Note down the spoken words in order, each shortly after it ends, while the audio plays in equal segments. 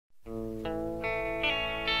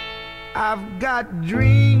I've got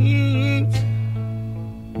dreams,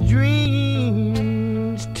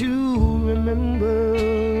 dreams to remember.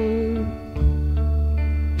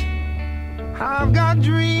 I've got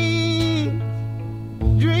dreams,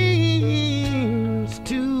 dreams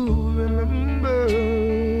to remember.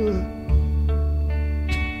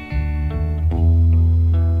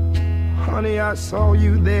 Honey, I saw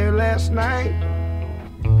you there last night.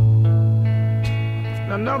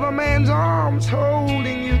 Another man's arms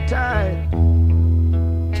holding you tight.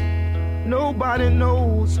 Nobody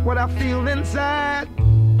knows what I feel inside.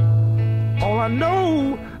 All I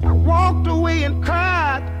know, I walked away and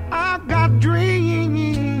cried. I've got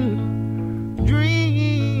dreams,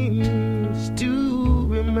 dreams to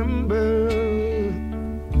remember.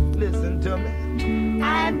 Listen to me.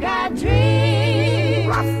 I've got dreams,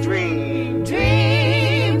 rough dreams,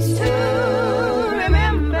 dreams to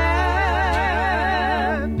remember.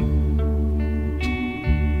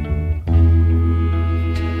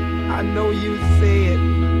 I know you said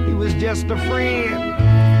he was just a friend,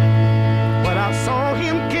 but I saw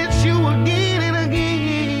him kiss you again and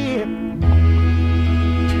again.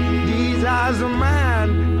 These eyes of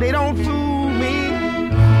mine, they don't fool me.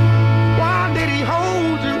 Why did he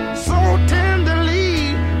hold you so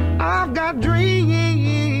tenderly? I've got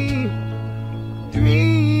dreams,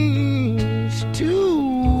 dreams to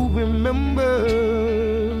remember.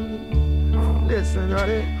 Listen,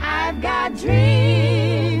 honey. I've got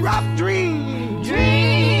dreams, rough dreams,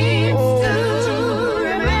 dreams oh, to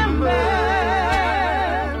remember.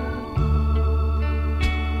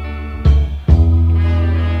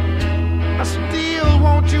 I still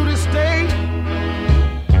want you to stay.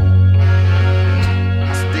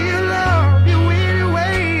 I still love you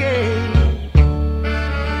anyway.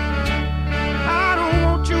 I don't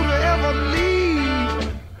want you to ever leave.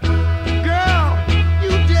 Girl,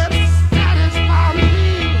 you just satisfy me.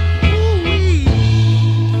 Ooh-wee.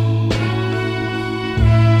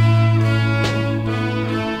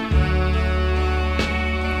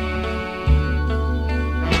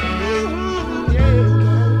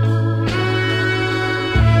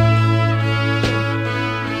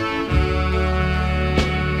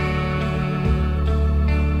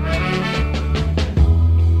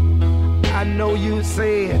 I know you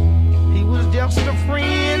said he was just a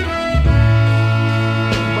friend,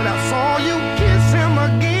 but I saw you kiss him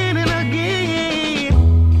again and again.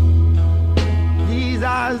 These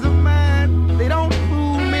eyes of mine, they don't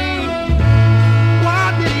fool me. Why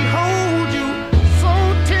did he hold you so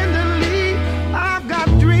tenderly? I've got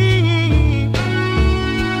dreams,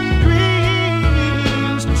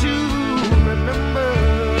 dreams to remember.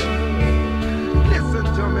 Listen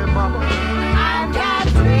to me, mama. I've got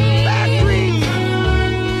dreams, Bad dreams.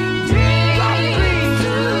 dreams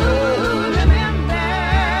to remember.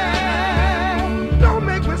 Don't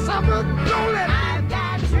make me suffer. Don't let